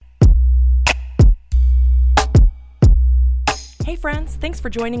Hey friends, thanks for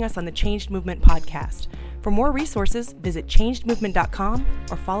joining us on the Changed Movement podcast. For more resources, visit changedmovement.com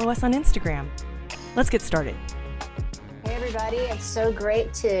or follow us on Instagram. Let's get started. Hey everybody, it's so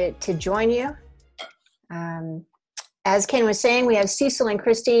great to join you. As Ken was saying, we have Cecil and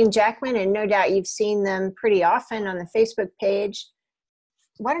Christine Jackman, and no doubt you've seen them pretty often on the Facebook page.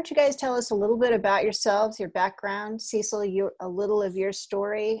 Why don't you guys tell us a little bit about yourselves, your background? Cecil, a little of your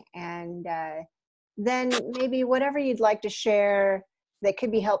story, and then maybe whatever you'd like to share that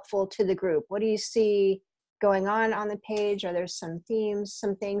could be helpful to the group. What do you see going on the page? Are there some themes,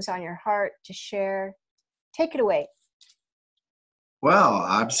 some things on your heart to share? Take it away. Well,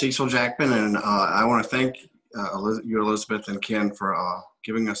 I'm Cecil Jackman, and I want to thank you, Elizabeth and Ken, for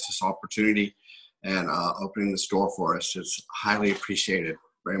giving us this opportunity and opening this door for us. It's highly appreciated,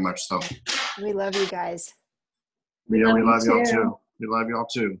 very much so. We love you guys. We love y'all too. We love y'all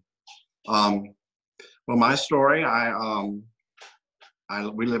too. Well, my story,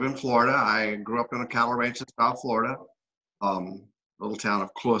 we live in Florida. I grew up in a cattle ranch in South Florida, little town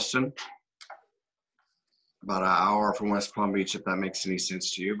of Clewiston, about an hour from West Palm Beach, if that makes any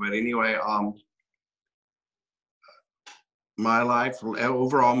sense to you. But anyway, my life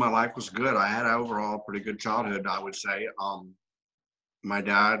was good. I had overall a pretty good childhood, I would say. My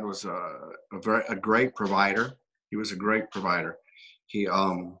dad was a great provider. He was a great provider.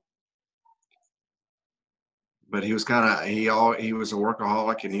 But he was he was a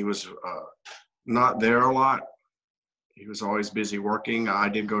workaholic, and he was not there a lot. He was always busy working. I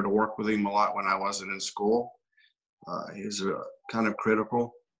did go to work with him a lot when I wasn't in school. He was kind of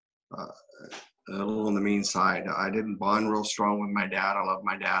critical, a little on the mean side. I didn't bond real strong with my dad. I love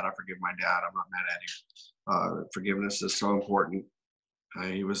my dad. I forgive my dad. I'm not mad at him. Forgiveness is so important.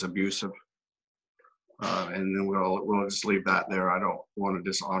 He was abusive. And then we'll just leave that there. I don't want to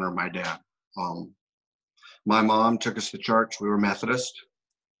dishonor my dad. My mom took us to church. We were Methodist.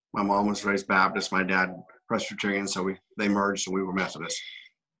 My mom was raised Baptist. My dad Presbyterian, so they merged and we were Methodist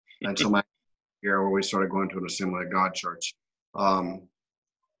until my year where we started going to an Assembly of God church. I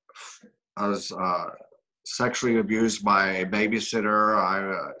was sexually abused by a babysitter.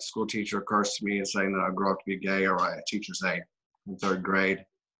 A school teacher cursed me and saying that I grew up to be gay, or a teacher's aide in third grade.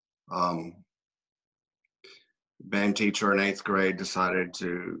 Band teacher in 8th grade decided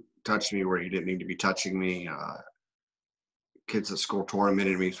to touch me where he didn't need to be touching me. Kids at school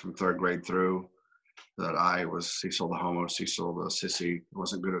tormented me from 3rd grade through, that I was Cecil the homo, Cecil the sissy,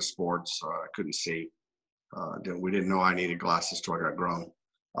 wasn't good at sports, I couldn't see. We didn't know I needed glasses till I got grown.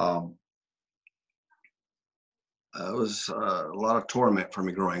 It was a lot of torment for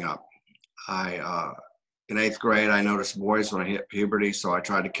me growing up. In 8th grade, I noticed boys when I hit puberty, so I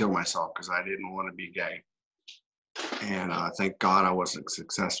tried to kill myself because I didn't want to be gay. And thank God I wasn't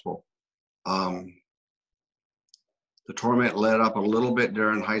successful. The torment led up a little bit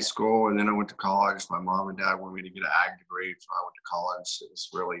during high school, and then I went to college. My mom and dad wanted me to get an ag degree, so I went to college. It was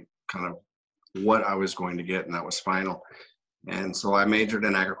really kind of what I was going to get, and that was final. And so I majored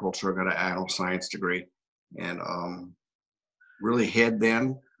in agriculture, got an animal science degree, and really hid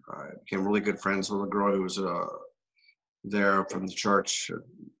then. I became really good friends with a girl who was there from the church.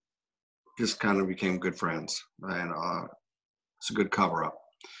 Just kind of became good friends, and it's a good cover-up.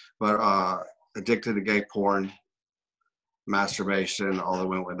 But addicted to gay porn, masturbation, all that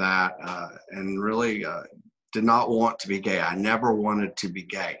went with that, and really did not want to be gay. I never wanted to be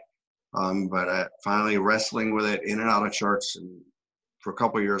gay, but finally wrestling with it in and out of church, and for a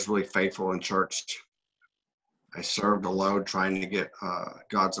couple of years really faithful in church. I served a load trying to get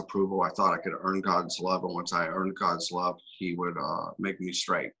God's approval. I thought I could earn God's love, and once I earned God's love, he would make me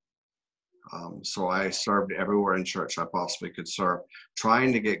straight. So I served everywhere in church I possibly could serve,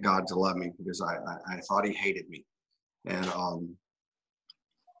 trying to get God to love me because I thought he hated me. And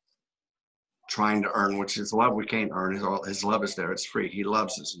trying to earn, which is love we can't earn. His love is there. It's free. He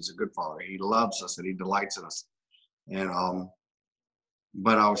loves us. He's a good father. He loves us and he delights in us. And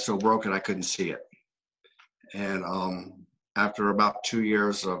but I was so broken I couldn't see it. And after about 2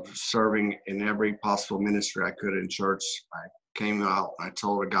 years of serving in every possible ministry I could in church, I came out. I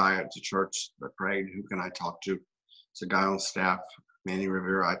told a guy at the church that prayed, "Who can I talk to?" It's a guy on staff, Manny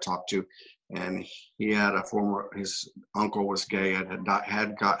Rivera, I talked to, and he had his uncle was gay and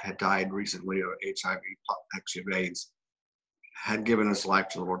had died recently of HIV, actually of AIDS. Had given his life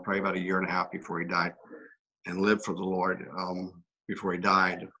to the Lord, probably about 1.5 years before he died, and lived for the Lord before he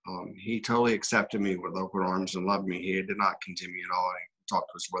died. He totally accepted me with open arms and loved me. He did not condemn me at all. He talked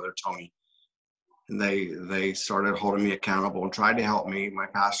to his brother Tony. And they started holding me accountable and tried to help me. My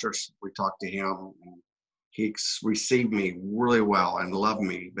pastors, we talked to him. And he received me really well and loved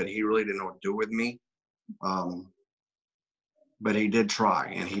me, but he really didn't know what to do with me. but he did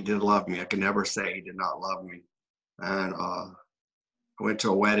try, and he did love me. I can never say he did not love me. And I went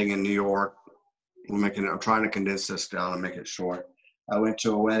to a wedding in New York. I'm trying to condense this down and make it short. I went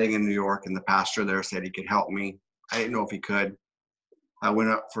to a wedding in New York, and the pastor there said he could help me. I didn't know if he could. I went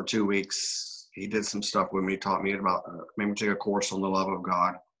up for 2 weeks. He did some stuff with me, taught me about, made me take a course on the love of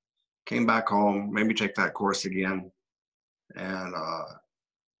God. Came back home, made me take that course again. And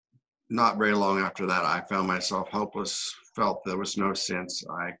not very long after that, I found myself hopeless, felt there was no sense.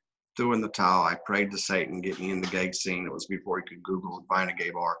 I threw in the towel. I prayed to Satan, get me in the gay scene. It was before he could Google and find a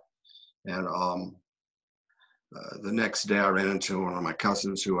gay bar. And the next day I ran into one of my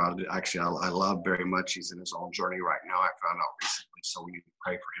cousins who I love very much. He's in his own journey right now. I found out recently, so we need to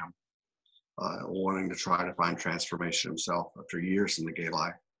pray for him, wanting to try to find transformation himself after years in the gay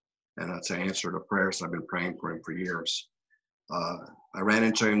life. And that's an answer to prayers. I've been praying for him for years. I ran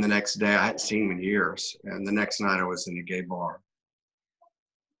into him the next day. I hadn't seen him in years. And the next night I was in a gay bar.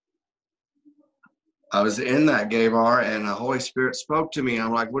 I was in that gay bar, and the Holy Spirit spoke to me.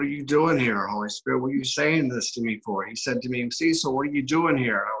 I'm like, what are you doing here, Holy Spirit? What are you saying this to me for? He said to me, Cecil, what are you doing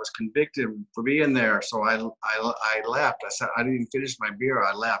here? I was convicted for being there. So I left. I said, I didn't even finish my beer.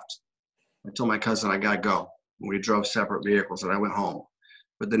 I left. I told my cousin, I got to go. We drove separate vehicles, and I went home.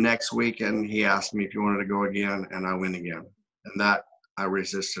 But the next weekend, he asked me if you wanted to go again, and I went again. And that I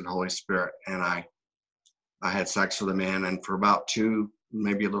resisted Holy Spirit, and I had sex with a man, and for about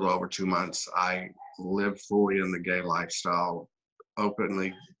maybe a little over 2 months, I lived fully in the gay lifestyle,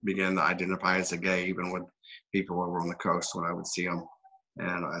 openly began to identify as a gay, even with people over on the coast when I would see them,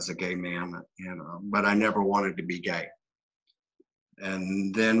 and as a gay man. And but I never wanted to be gay.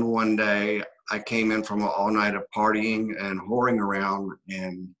 And then one day I came in from all night of partying and whoring around,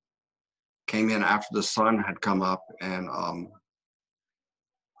 and came in after the sun had come up, and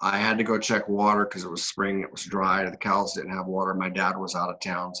I had to go check water because it was spring, it was dry, the cows didn't have water. My dad was out of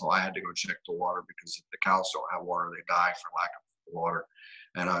town, so I had to go check the water, because if the cows don't have water, they die for lack of water,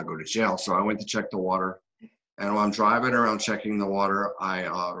 and I go to jail. So I went to check the water, and while I'm driving around checking the water, I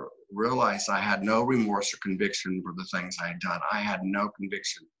realized I had no remorse or conviction for the things I had done. I had no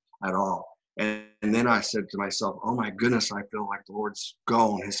conviction at all. And then I said to myself, oh my goodness, I feel like the Lord's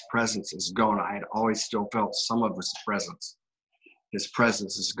gone. His presence is gone. I had always still felt some of his presence. His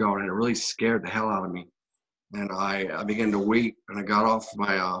presence is gone, and it really scared the hell out of me. And I began to weep, and I got off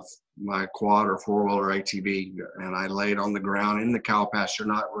my quad or four-wheeler ATV, and I laid on the ground in the cow pasture,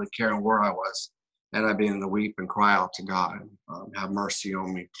 not really caring where I was. And I began to weep and cry out to God, have mercy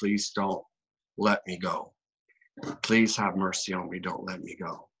on me. Please don't let me go. Please have mercy on me. Don't let me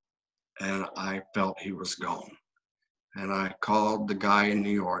go. And I felt he was gone. And I called the guy in New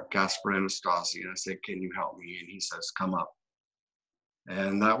York, Gaspar Anastasi, and I said, can you help me? And he says, come up.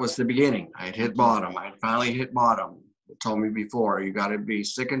 And that was the beginning. I had hit bottom. I had finally hit bottom. It told me before, you got to be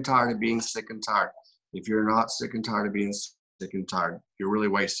sick and tired of being sick and tired. If you're not sick and tired of being sick and tired, you're really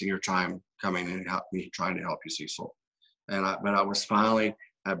wasting your time coming and help me, trying to help you, Cecil. But I was finally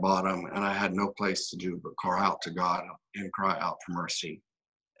at bottom, and I had no place to do but cry out to God and cry out for mercy.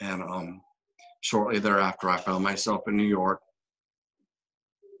 And shortly thereafter, I found myself in New York,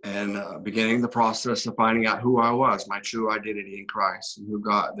 and beginning the process of finding out who I was, my true identity in Christ, and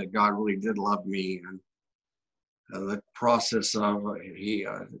that God really did love me. And the process of he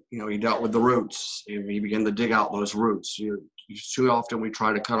dealt with the roots. He began to dig out those roots. Too often we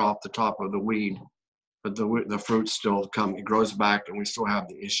try to cut off the top of the weed, but the fruits still come. It grows back, and we still have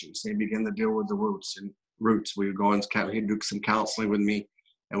the issues. He began to deal with the roots. We would go and he'd do some counseling with me,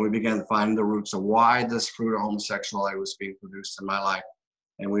 and we began to find the roots of why this fruit of homosexuality was being produced in my life.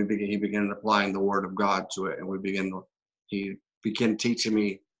 And he began applying the word of God to it. And he began teaching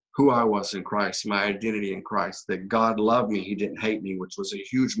me who I was in Christ, my identity in Christ, that God loved me. He didn't hate me, which was a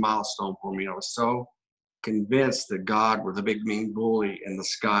huge milestone for me. I was so convinced that God, with a big mean bully in the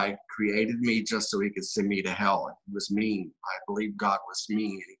sky, created me just so he could send me to hell. And he was mean. I believed God was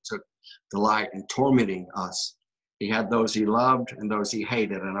mean, and he took delight in tormenting us. He had those he loved and those he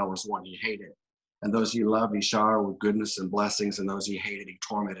hated, and I was one he hated. And those he loved, he showered with goodness and blessings, and those he hated, he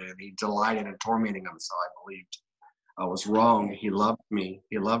tormented. And he delighted in tormenting them, so I believed I was wrong. He loved me.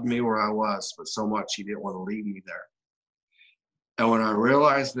 He loved me where I was, but so much he didn't want to leave me there. And when I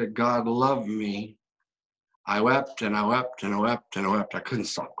realized that God loved me, I wept and I wept and I wept and I wept. I couldn't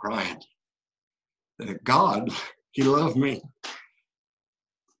stop crying. That God, he loved me.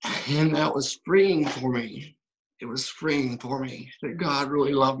 And that was freeing for me. It was freeing for me that God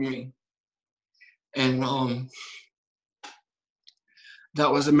really loved me. And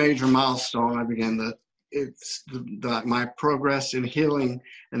that was a major milestone. I began my progress in healing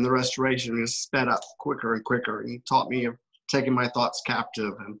and the restoration is sped up quicker and quicker. And he taught me taking my thoughts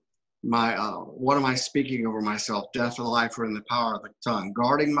captive, and my what am I speaking over myself? Death and life are in the power of the tongue.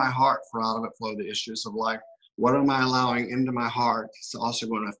 Guarding my heart, for out of it flow the issues of life. What am I allowing into my heart? It's also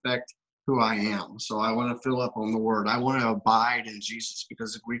going to affect who I am. So I want to fill up on the word. I want to abide in Jesus,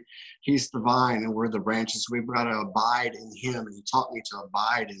 because if he's the vine and we're the branches, we've got to abide in him. And he taught me to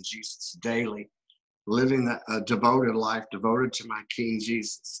abide in Jesus daily, living a devoted life, devoted to my King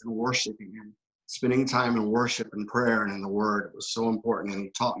Jesus, and worshiping him, spending time in worship and prayer and in the word. It was so important. And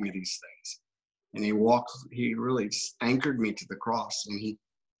he taught me these things. And he really anchored me to the cross, and he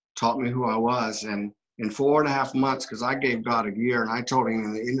taught me who I was. And in 4.5 months, because I gave God a year, and I told him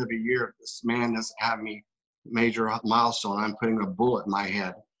in the end of the year, if this man doesn't have me major milestone, I'm putting a bullet in my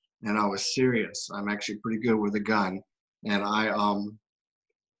head. And I was serious. I'm actually pretty good with a gun. And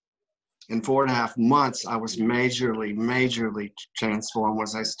in 4.5 months, I was majorly transformed.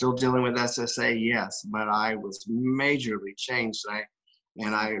 Was I still dealing with SSA? Yes, but I was majorly changed.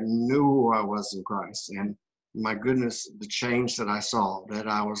 And I knew who I was in Christ. And my goodness, the change that I saw, that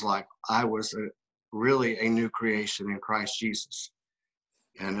I was like, I was really a new creation in Christ Jesus.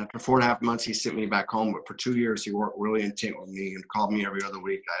 And after 4.5 months, he sent me back home. But for 2 years, he worked really intent with me and called me every other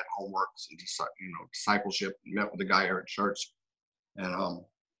week. I had homeworks and discipleship. Met with the guy here at church, and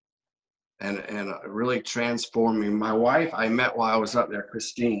really transformed me. My wife, I met while I was up there,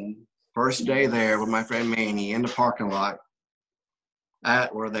 Christine. First day there with my friend Manny in the parking lot.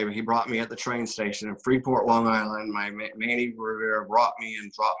 He brought me at the train station in Freeport, Long Island. Manny Rivera brought me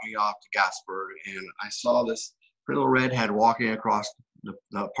and dropped me off to Gasper, and I saw this pretty little redhead walking across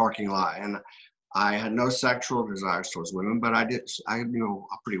the parking lot, and I had no sexual desires towards women, but I knew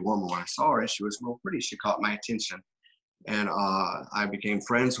a pretty woman when I saw her, and she was real pretty. She caught my attention, and I became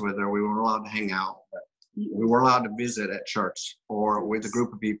friends with her. We weren't allowed to hang out, but we were allowed to visit at church or with a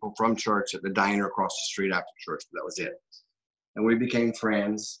group of people from church at the diner across the street after church, but that was it. And we became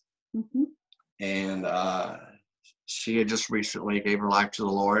friends. Mm-hmm. And she had just recently gave her life to the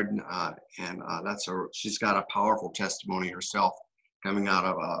Lord. And she's got a powerful testimony herself coming out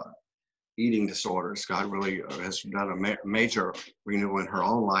of eating disorders. God really has done a major renewal in her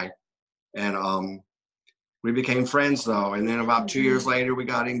own life. And we became friends, though. And then about 2 years later, we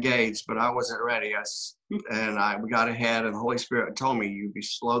got engaged, but I wasn't ready. We got ahead, and the Holy Spirit told me, you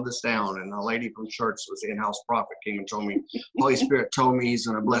slow this down. And a lady from church, was the in-house prophet, came and told me, Holy Spirit told me he's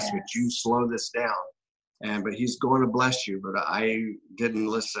going to bless me, but you slow this down. But he's going to bless you. But I didn't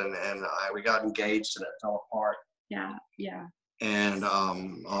listen, and we got engaged, and it fell apart. Yeah. And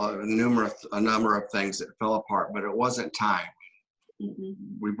a number of things that fell apart, but it wasn't time. Mm-hmm.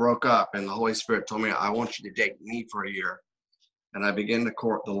 We broke up, and the Holy Spirit told me, I want you to date me for a year. And I began to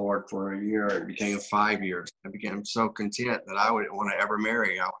court the Lord for a year. It became 5 years. I became so content that I wouldn't want to ever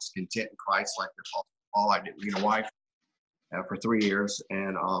marry. I was content in Christ, like the Apostle Paul. I didn't need a wife for 3 years,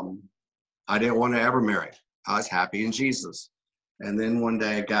 and I didn't want to ever marry. I was happy in Jesus. And then one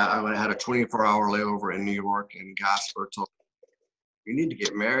day, I had a 24-hour layover in New York, and Gasper told me, you need to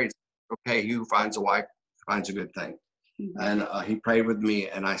get married. Okay, he who finds a wife finds a good thing. And he prayed with me,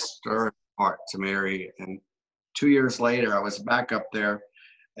 and I stirred my heart to marry. And 2 years later, I was back up there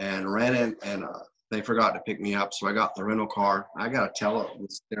and ran in, and they forgot to pick me up. So I got the rental car. I got to tell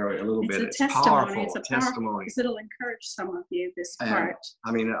this story a little bit. It's powerful. It's a testimony. Because it'll encourage some of you, this part.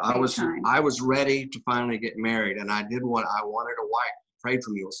 I mean, I was ready to finally get married, and I wanted a wife. Prayed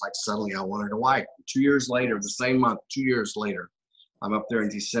for me. It was like suddenly I wanted a wife. 2 years later, the same month, 2 years later, I'm up there in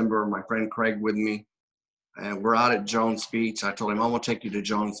December. My friend Craig with me. And we're out at Jones Beach. I told him, I'm going to take you to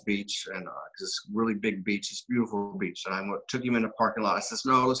Jones Beach, and because it's a really big beach. It's a beautiful beach. And I took him in the parking lot. I says,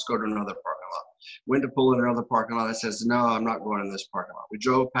 no, let's go to another parking lot. Went to pull in another parking lot. I says, no, I'm not going in this parking lot. We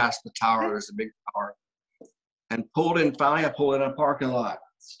drove past the tower. There's a big tower. And finally I pulled in a parking lot.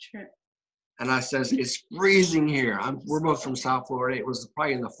 That's true. And I says, it's freezing here. We're both from South Florida. It was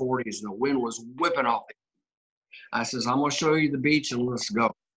probably in the 40s, and the wind was whipping off. I says, I'm going to show you the beach, and let's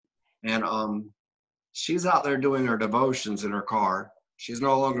go. And she's out there doing her devotions in her car. She's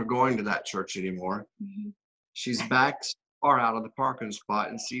no longer going to that church anymore. Mm-hmm. She's back far out of the parking spot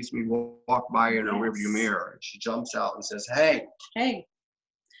and sees me walk by in her rearview mirror. She jumps out and says, hey.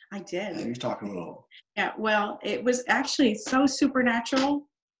 I did. And you're talking a little. Yeah, well, it was actually so supernatural.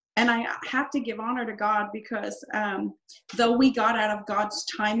 And I have to give honor to God because though we got out of God's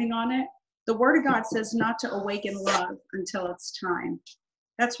timing on it, the Word of God says not to awaken love until it's time.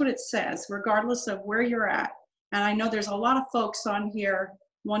 That's what it says, regardless of where you're at. And I know there's a lot of folks on here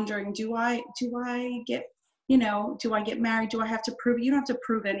wondering, do I get, do I get married? Do I have to prove? You don't have to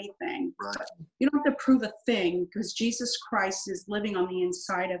prove anything. Right. You don't have to prove a thing, because Jesus Christ is living on the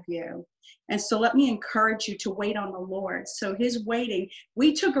inside of you. And so let me encourage you to wait on the Lord. So his waiting,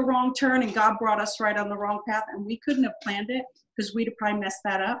 we took a wrong turn and God brought us right on the wrong path, and we couldn't have planned it, because we'd have probably messed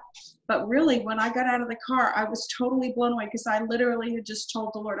that up. But really, when I got out of the car, I was totally blown away, because I literally had just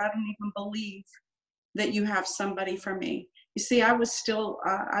told the Lord, I don't even believe that you have somebody for me. You see, I was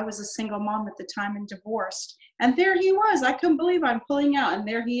a single mom at the time and divorced. And there he was. I couldn't believe I'm pulling out. And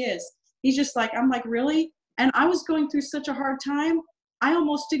there he is. He's just like, I'm like, really? And I was going through such a hard time. I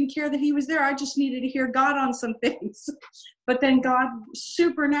almost didn't care that he was there. I just needed to hear God on some things. But then God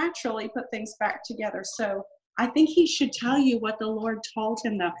supernaturally put things back together. So I think he should tell you what the Lord told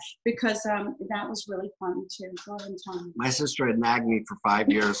him, though, because that was really fun too. Go ahead and tell me. My sister had nagged me for 5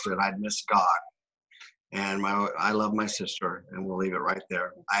 years that I'd missed God. And I love my sister, and we'll leave it right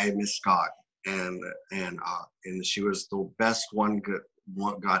there. I missed God, and she was the best one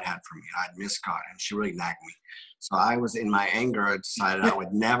God had for me. I'd missed God, and she really nagged me. So I was, in my anger, I decided I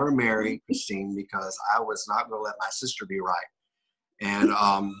would never marry Christine, because I was not going to let my sister be right. And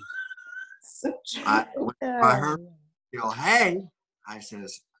I heard, hey, I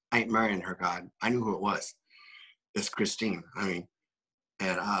says, I ain't marrying her, God. I knew who it was. It's Christine.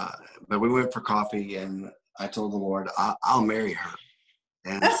 But we went for coffee, and I told the Lord, I'll marry her.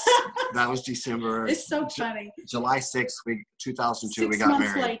 And that was December. It's so funny. July 6th, 2002, we got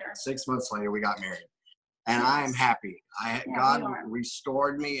married. Later. 6 months later, we got married. And I am happy. God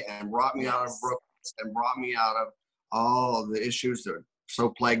restored me and brought me out of Brooklyn, and brought me out of all of the issues that so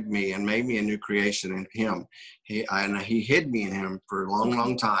plagued me, and made me a new creation in him. He hid me in him for a long,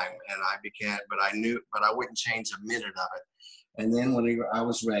 long time. And but I wouldn't change a minute of it. And then when I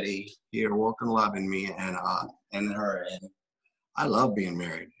was ready, he awoke in love in me and her. And I love being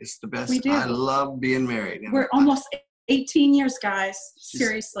married. It's the best. We do. I love being married. We're almost 18 years, guys.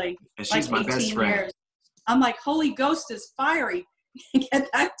 Seriously. And she's my best friend. Years. I'm like, Holy Ghost is fiery. Get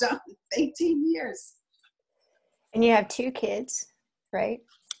that done. 18 years. And you have 2 kids, right?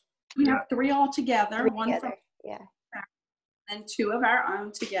 We have 3 altogether. 3 one together. from Yeah. and 2 of our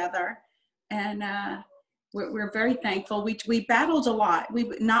own together. And we're very thankful. We battled a lot.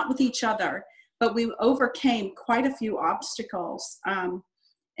 Not with each other, but we overcame quite a few obstacles.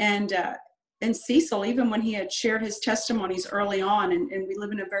 And Cecil, even when he had shared his testimonies early on, and we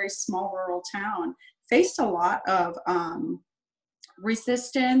live in a very small rural town, faced a lot of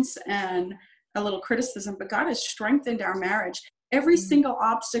resistance and a little criticism, but God has strengthened our marriage. Every single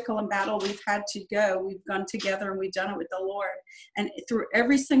obstacle and battle we've had to go, we've gone together, and we've done it with the Lord. And through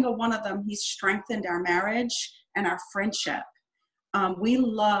every single one of them, he's strengthened our marriage and our friendship. We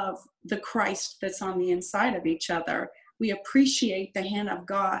love the Christ that's on the inside of each other. We appreciate the hand of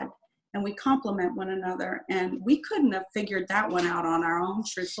God, and we complement one another. And we couldn't have figured that one out on our own,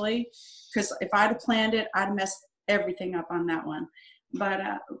 truthfully, because if I'd have planned it, I'd mess everything up on that one. But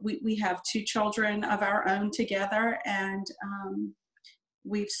we have 2 children of our own together, and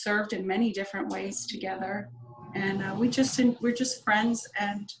we've served in many different ways together. And we're just friends,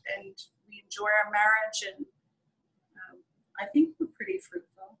 and we enjoy our marriage, and I think we're pretty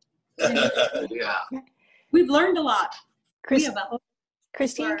fruitful. Yeah. We've learned a lot.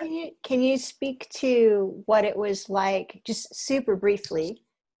 Christine, can you speak to what it was like, just super briefly,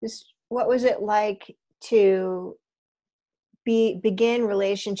 what was it like to begin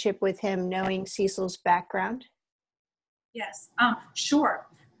relationship with him, knowing Cecil's background? Yes, sure.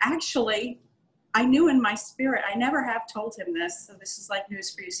 Actually, I knew in my spirit, I never have told him this, so this is like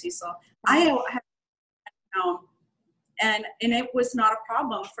news for you, Cecil. I have known, and it was not a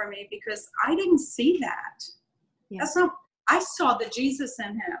problem for me, because I didn't see that. Yeah. I saw the Jesus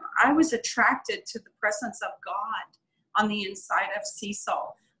in him. I was attracted to the presence of God on the inside of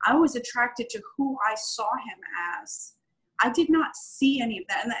Cecil. I was attracted to who I saw him as. I did not see any of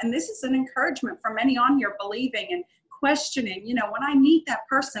that. And this is an encouragement for many on here believing and questioning. When I meet that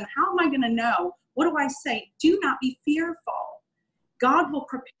person, how am I going to know? What do I say? Do not be fearful. God will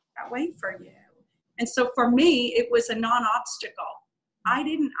prepare that way for you. And so for me, it was a non-obstacle. I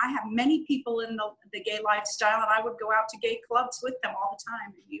have many people in the gay lifestyle, and I would go out to gay clubs with them all the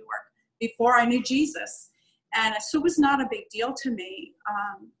time in New York before I knew Jesus. And so it was not a big deal to me.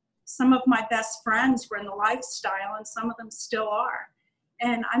 Some of my best friends were in the lifestyle, and some of them still are.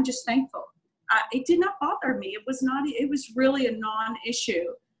 And I'm just thankful. It did not bother me. It was really a non-issue.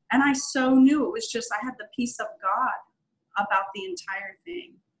 And I so knew it was just, I had the peace of God about the entire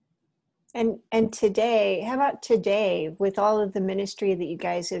thing. And today, how about today, with all of the ministry that you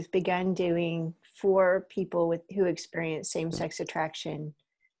guys have begun doing for people who experience same-sex attraction?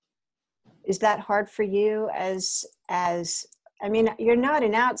 Is that hard for you I mean, you're not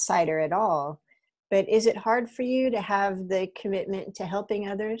an outsider at all, but is it hard for you to have the commitment to helping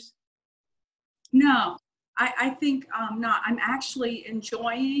others? No, I think not. I'm actually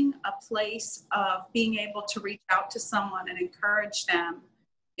enjoying a place of being able to reach out to someone and encourage them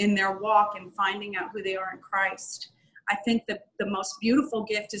in their walk and finding out who they are in Christ. I think that the most beautiful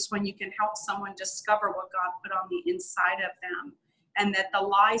gift is when you can help someone discover what God put on the inside of them, and that the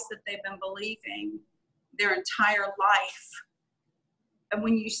lies that they've been believing their entire life, and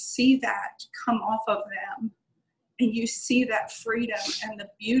when you see that come off of them, and you see that freedom and the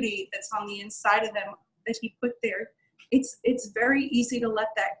beauty that's on the inside of them that he put there, it's very easy to let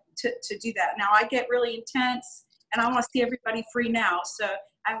that to do that. Now I get really intense and I want to see everybody free now, so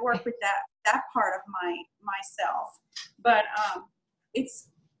I work with that part of myself. But it's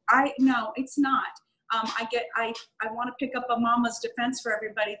not. I want to pick up a mama's defense for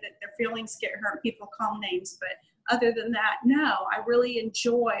everybody that their feelings get hurt. People call names, but other than that, no. I really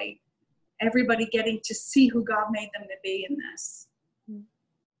enjoy everybody getting to see who God made them to be in this.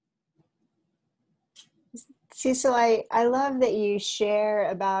 Cecil, I love that you share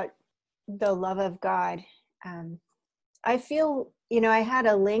about the love of God. I feel, I had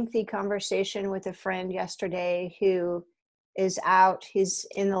a lengthy conversation with a friend yesterday who is out, he's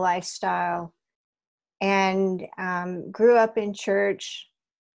in the lifestyle, and grew up in church,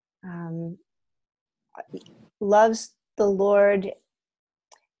 loves the Lord.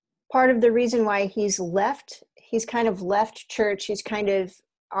 Part of the reason why he's kind of left church, he's kind of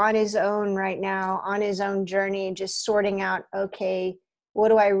on his own right now, on his own journey, just sorting out, okay, what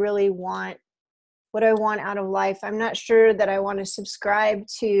do I really want? What do I want out of life? I'm not sure that I want to subscribe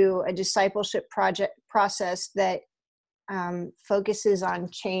to a discipleship process that focuses on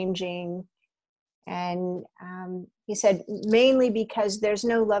changing. And he said, mainly because there's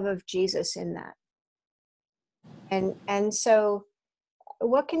no love of Jesus in that. And so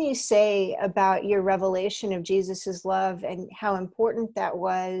what can you say about your revelation of Jesus's love and how important that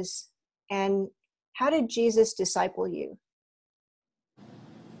was? And how did Jesus disciple you?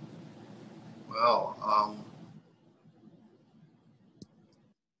 Well,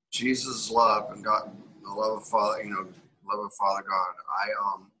 Jesus' love and God, the love of Father, love of Father God.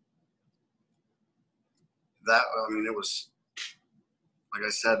 It was, like I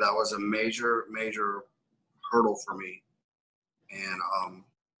said, that was a major hurdle for me. And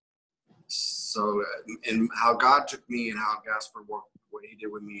so and how God took me and how Gaspar worked, what he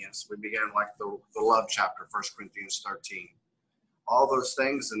did with me is we began like the love chapter, 1 Corinthians 13. All those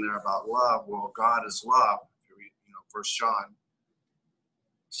things in there about love. Well, God is love, 1 John.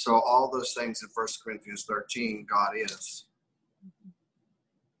 So all those things in 1 Corinthians 13, God is.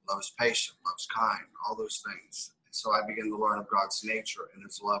 Love's patient, love's kind, all those things. And so I began to learn of God's nature and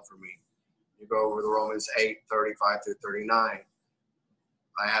his love for me. You go over the Romans 8, 35 through 39.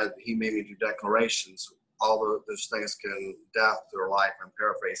 He made me do declarations. All those things can, death or life, I'm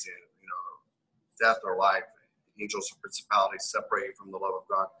paraphrasing it, death or life, angels or principalities separate you from the love of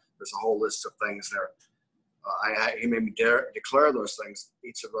God. There's a whole list of things there. He made me declare those things.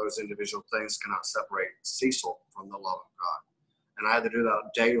 Each of those individual things cannot separate Cecil from the love of God. And I had to do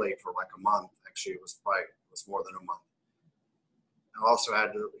that daily for like a month. Actually, it was more than a month. I also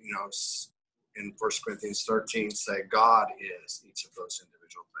had to, in 1 Corinthians 13, say God is each of those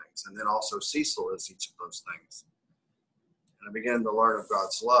individual things. And then also Cecil is each of those things. And I began to learn of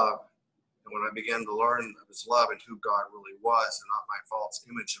God's love. And when I began to learn of his love and who God really was and not my false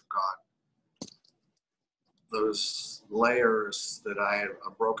image of God, those layers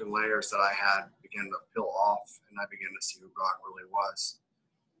broken layers that I had began to peel off, and I began to see who God really was.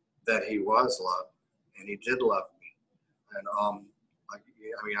 That he was love, and he did love me. And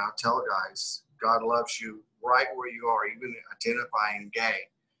I'll tell guys, God loves you right where you are, even identifying gay.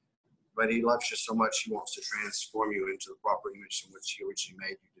 But he loves you so much, he wants to transform you into the proper image in which he originally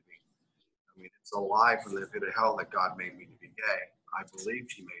made you to be. It's a lie from the pit of hell that God made me to be gay. I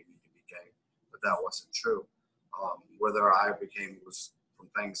believed he made me to be gay, but that wasn't true. Whether I was from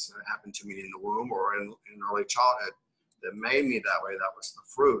things that happened to me in the womb or in early childhood that made me that way, that was the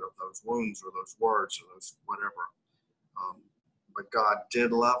fruit of those wounds or those words or those whatever. But God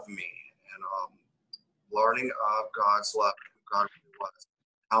did love me, and learning of God's love, who God really was,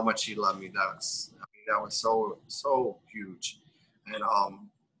 how much he loved me, that was so huge. And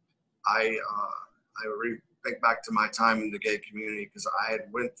I think back to my time in the gay community because I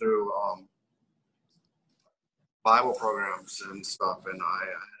had went through Bible programs and stuff, and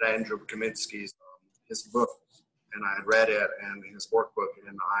I had Andrew Kaminsky's his book, and I had read it and his workbook,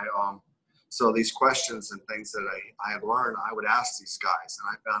 and I So these questions and things that I had learned, I would ask these guys, and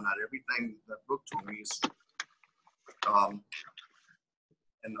I found out everything that book told me is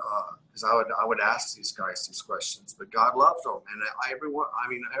because I would ask these guys these questions, but God loved them, and every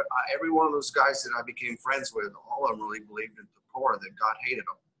one of those guys that I became friends with, all of them really believed at the core that God hated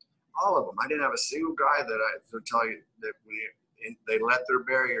them. All of them. I didn't have a single guy that I would tell you that when they let their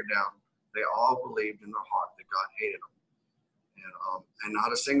barrier down, they all believed in their heart that God hated them, and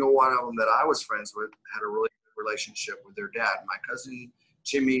not a single one of them that I was friends with had a really good relationship with their dad. My cousin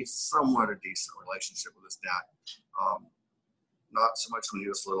Jimmy, somewhat a decent relationship with his dad. Not so much when he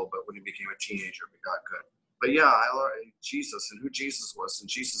was little, but when he became a teenager, we got good. But yeah, I learned Jesus and who Jesus was, and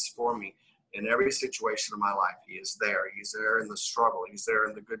Jesus for me in every situation of my life. He is there. He's there in the struggle. He's there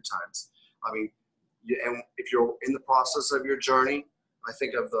in the good times. I mean, and if you're in the process of your journey, I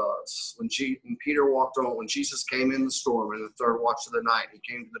think of when Peter walked on, when Jesus came in the storm in the third watch of the night, he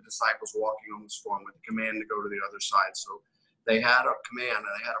came to the disciples walking on the storm with the command to go to the other side. So they had a command and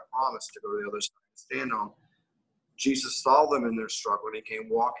they had a promise to go to the other side and stand on. Jesus saw them in their struggle and he came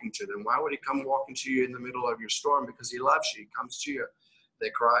walking to them. Why would he come walking to you in the middle of your storm? Because he loves you. He comes to you. They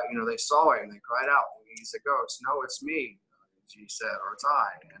cried, they saw him. They cried out. He's a ghost. No, it's me, he said, or it's I.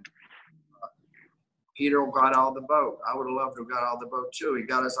 And Peter got out of the boat. I would have loved to have got out of the boat too. He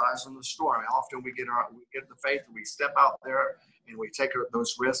got his eyes on the storm. Often we get the faith and we step out there and we take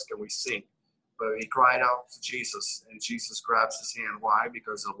those risks and we sink. But he cried out to Jesus, and Jesus grabs his hand. Why?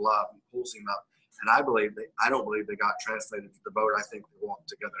 Because of love, and pulls him up. And I don't believe they got translated to the boat. I think they walked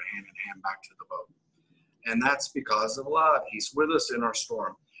together hand in hand back to the boat. And that's because of love. He's with us in our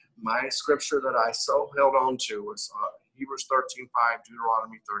storm. My scripture that I so held on to was Hebrews 13:5,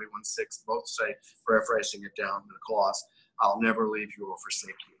 Deuteronomy 31:6. Both say, paraphrasing it down to the clause, I'll never leave you or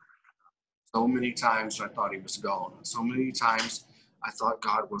forsake you. So many times I thought he was gone. So many times I thought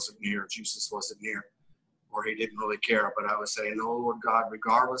God wasn't near, Jesus wasn't near, or he didn't really care. But I was saying, no, Lord God,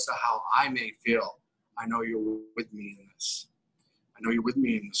 regardless of how I may feel, I know you're with me in this. I know you're with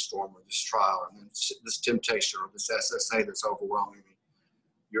me in the storm or this trial or this temptation or this SSA that's overwhelming me.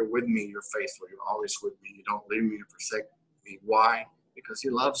 You're with me. You're faithful. You're always with me. You don't leave me or forsake me. Why? Because he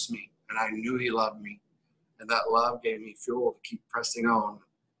loves me, and I knew he loved me. And that love gave me fuel to keep pressing on,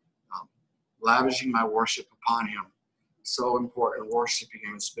 lavishing my worship upon him. So important, worshiping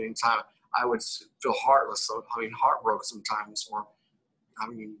him and spending time. I would feel heartless, heartbroken sometimes, or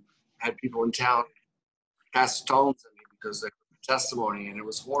had people in town cast stones at me because they heard testimony, and it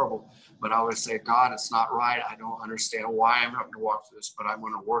was horrible. But I would say, God, it's not right. I don't understand why I'm having to walk through this, but I'm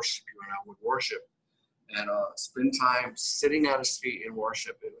going to worship you, and I would worship and spend time sitting at his feet in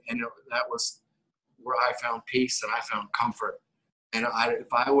worship. And that was where I found peace and I found comfort. And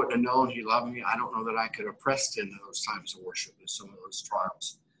if I wouldn't have known he loved me, I don't know that I could have pressed into those times of worship in some of those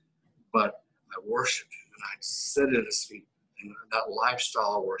trials. But I worshiped him, and I'd sit at his feet, and that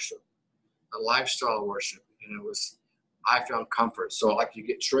lifestyle of worship, and I found comfort. So like you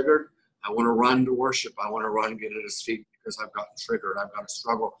get triggered, I want to run to worship. I want to run and get at his feet because I've gotten triggered. I've got to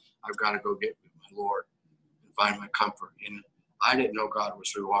struggle. I've got to go get with my Lord and find my comfort. And I didn't know God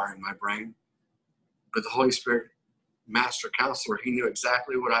was rewiring my brain, but the Holy Spirit, master counselor, he knew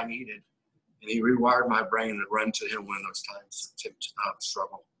exactly what I needed, and he rewired my brain to run to him when those times of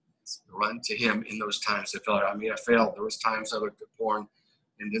struggle. Run to him in those times. I failed. There was times I looked at porn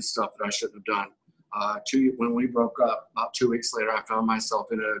and did stuff that I shouldn't have done. When we broke up, about 2 weeks later, I found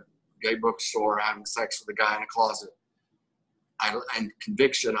myself in a gay bookstore having sex with a guy in a closet. And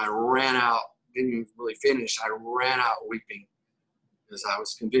conviction, I ran out, didn't even really finish. I ran out weeping because I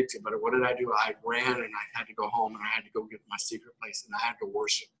was convicted. But what did I do? I ran, and I had to go home, and I had to go get my secret place, and I had to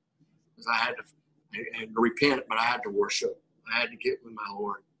worship. Because I had to repent, but I had to worship. I had to get with my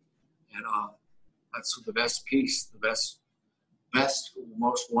Lord. And that's the best peace, the best,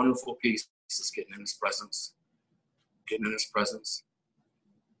 most wonderful peace is getting in his presence. Getting in his presence.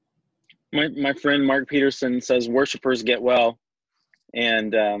 My friend Mark Peterson says worshipers get well.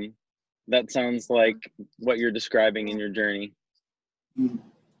 And that sounds like what you're describing in your journey.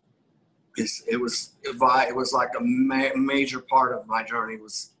 It was like a major part of my journey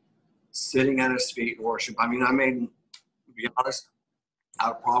was sitting at his feet and worship. To be honest, I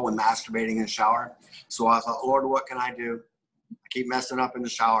had a problem with masturbating in the shower. So I thought, Lord, what can I do? I keep messing up in the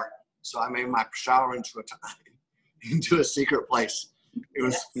shower. So I made my shower into a secret place. It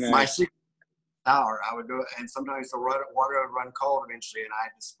was my secret shower. I would go, and sometimes the water would run cold eventually, and I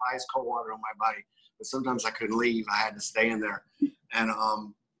despise cold water on my body. But sometimes I couldn't leave. I had to stay in there. And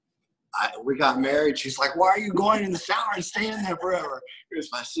we got married. She's like, why are you going in the shower and staying there forever? It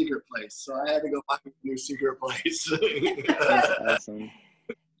was my secret place. So I had to go find a new secret place. That's awesome.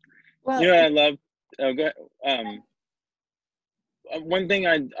 Well, You know what I love? Oh, go ahead. One thing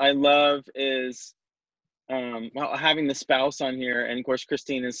I love is having the spouse on here, and of course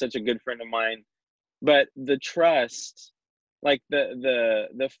Christine is such a good friend of mine. But the trust, like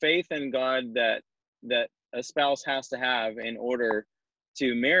the faith in God that a spouse has to have in order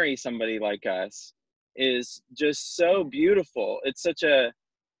to marry somebody like us, is just so beautiful. It's such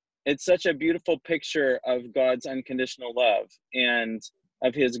a beautiful picture of God's unconditional love and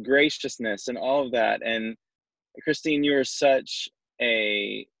of his graciousness and all of that. And Christine, you are such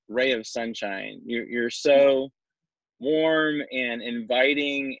a ray of sunshine. You're so warm and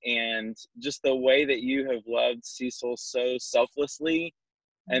inviting, and just the way that you have loved Cecil so selflessly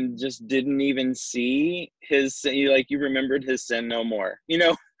and just didn't even see his sin. You remembered his sin no more,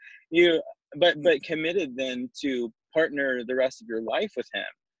 but committed then to partner the rest of your life with him.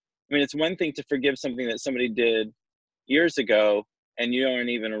 I mean, it's one thing to forgive something that somebody did years ago and you aren't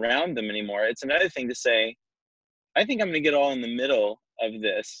even around them anymore. It's another thing to say, I think I'm going to get all in the middle of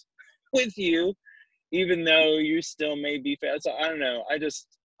this with you, even though you still may be fast. So I don't know. I just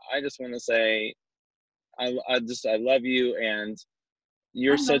want to say, I love you, and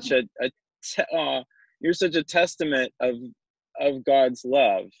you're such you're such a testament of God's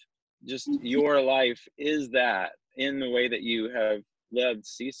love. Just your life is that, in the way that you have loved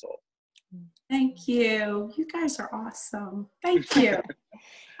Cecil. Thank you. You guys are awesome. Thank you.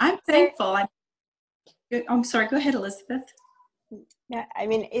 I'm thankful. I'm sorry. Go ahead, Elizabeth. Yeah, I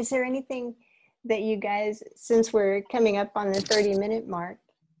mean, is there anything that you guys, since we're coming up on the 30-minute mark,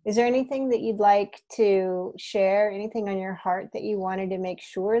 is there anything that you'd like to share, anything on your heart that you wanted to make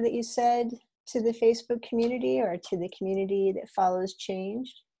sure that you said to the Facebook community or to the community that follows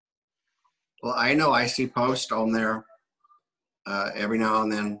Changed? Well, I know I see posts on there every now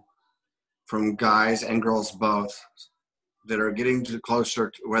and then from guys and girls both that are getting closer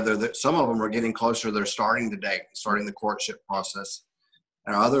to, some of them are getting closer, they're starting the courtship process.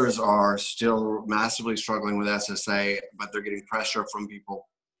 And others are still massively struggling with SSA, but they're getting pressure from people.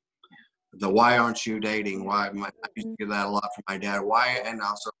 Why aren't you dating? I used to get that a lot from my dad. Why? And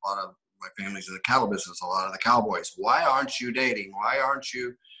also a lot of my family's in the cattle business, a lot of the cowboys. Why aren't you dating? Why aren't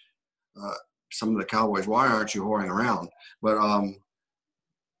you, some of the cowboys, why aren't you whoring around? But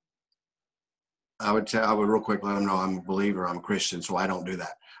I would real quick let them know I'm a believer, I'm a Christian, so I don't do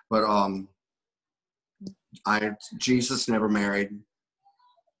that. But Jesus never married.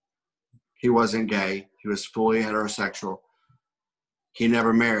 He wasn't gay. He was fully heterosexual. He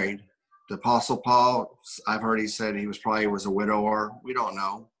never married. The Apostle Paul, I've heard he said he was a widower. We don't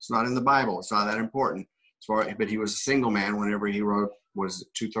know. It's not in the Bible. It's not that important. But he was a single man whenever he wrote, was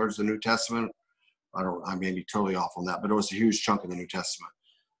 2/3 of the New Testament? I may be totally off on that, but it was a huge chunk of the New Testament.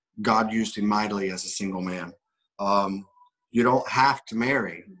 God used him mightily as a single man. You don't have to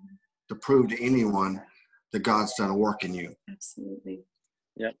marry to prove to anyone that God's done a work in you. Absolutely.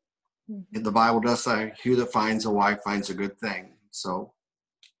 Yep. The Bible does say, he that finds a wife finds a good thing. So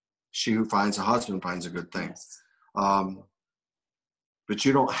she who finds a husband finds a good thing. Yes. But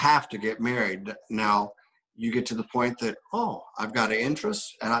you don't have to get married. Now, you get to the point that, I've got an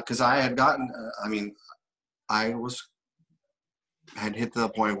interest. And because I had gotten, I had hit the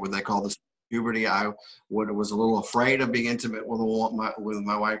point where they call this puberty. I was a little afraid of being intimate with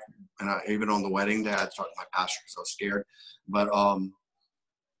my wife. And even on the wedding day, I started my pastor because I was scared.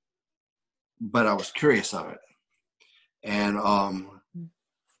 But I was curious of it. And,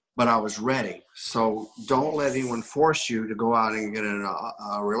 but I was ready. So don't let anyone force you to go out and get in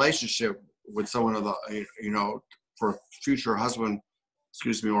a relationship with someone for a future husband,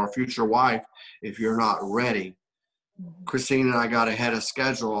 or a future wife, if you're not ready. Christine and I got ahead of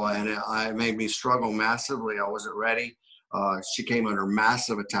schedule, and it made me struggle massively. I wasn't ready. She came under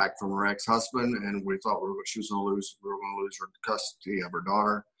massive attack from her ex-husband, and we thought we were going to lose her custody of her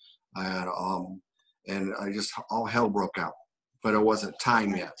daughter. And all hell broke out, but it wasn't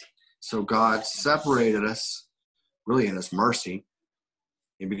time yet. So God separated us, really in his mercy.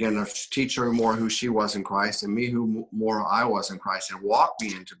 He began to teach her more who she was in Christ, and me who more I was in Christ, and walk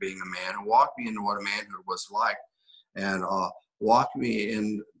me into being a man, and walk me into what a manhood was like, and walk me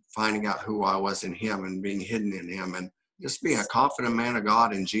in finding out who I was in him and being hidden in him, and just being a confident man of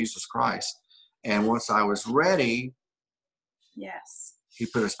God in Jesus Christ. And once I was ready, yes, he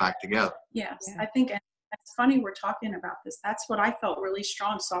put us back together. Yes, yeah. I think it's funny we're talking about this. That's what I felt really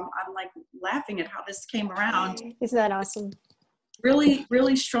strong. So I'm like laughing at how this came around. Isn't that awesome? Really,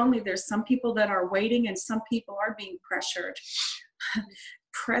 really strongly. There's some people that are waiting and some people are being pressured.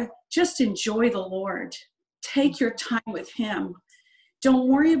 Just enjoy the Lord. Take your time with him. Don't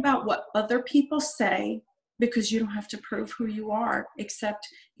worry about what other people say. because you don't have to prove who you are, except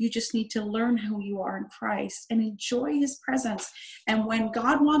you just need to learn who you are in Christ and enjoy his presence. And when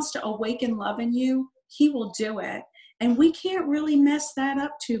God wants to awaken love in you, he will do it. And we can't really mess that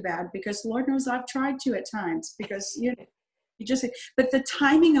up too bad, because Lord knows I've tried to at times, because you just, but the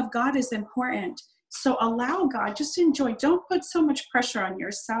timing of God is important. So allow God, just enjoy. Don't put so much pressure on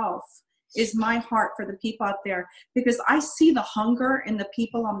yourself, is my heart for the people out there, because I see the hunger in the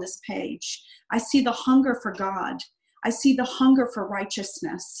people on this page. I see the hunger for God. I see the hunger for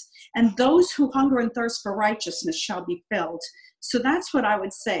righteousness. And those who hunger and thirst for righteousness shall be filled. So that's what I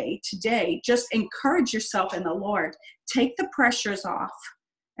would say today. Just encourage yourself in the Lord. Take the pressures off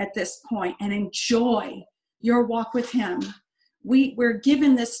at this point and enjoy your walk with him. We're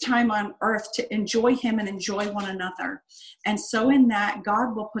given this time on earth to enjoy him and enjoy one another. And so in that,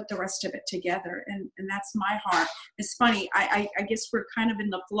 God will put the rest of it together. And that's my heart. It's funny. I guess we're kind of in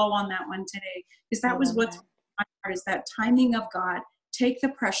the flow on that one today, because that was what's my heart, is that timing of God. Take the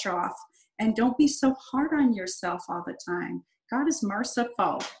pressure off and don't be so hard on yourself all the time. God is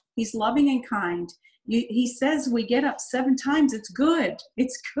merciful. He's loving and kind. He says we get up 7 times. It's good.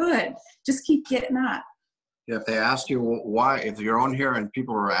 It's good. Just keep getting up. If they ask you why, if you're on here and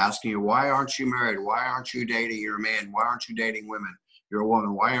people are asking you, why aren't you married? Why aren't you dating your man? Why aren't you dating women? You're a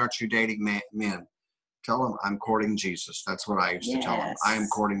woman. Why aren't you dating men? Tell them, I'm courting Jesus. That's what I used to tell them. I am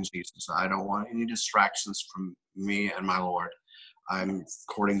courting Jesus. I don't want any distractions from me and my Lord. I'm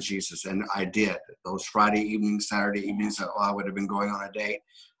courting Jesus. And I did. Those Friday evenings, Saturday evenings that I would have been going on a date,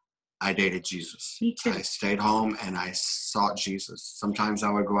 I dated Jesus. Me too. I stayed home and I sought Jesus. Sometimes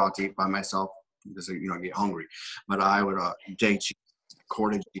I would go out to eat by myself because, get hungry. But I would date Jesus,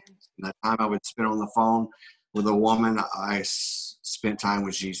 courted Jesus. And that time I would spend on the phone with a woman, I spent time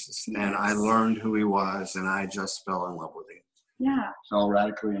with Jesus. Yes. And I learned who he was, and I just fell in love with him. Yeah. Fell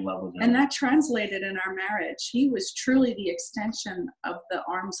radically in love with him. And that translated in our marriage. He was truly the extension of the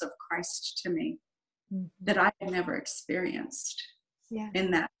arms of Christ to me that I had never experienced. Yeah.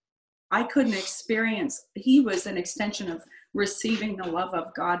 In that I couldn't experience, he was an extension of receiving the love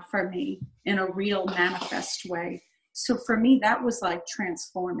of God for me in a real manifest way. So for me, that was like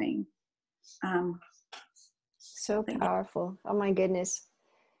transforming. So powerful. Oh my goodness.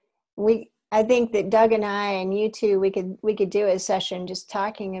 I think that Doug and I and you two, we could do a session just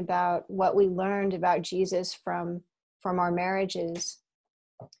talking about what we learned about Jesus from our marriages.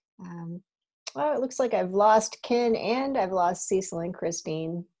 Well, it looks like I've lost Ken and I've lost Cecil and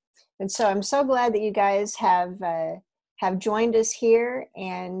Christine. And so I'm so glad that you guys have joined us here,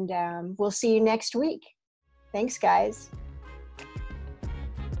 and we'll see you next week. Thanks, guys.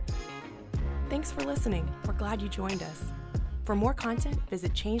 Thanks for listening. We're glad you joined us. For more content,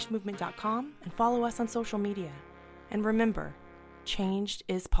 visit changedmovement.com and follow us on social media. And remember, changed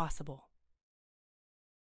is possible.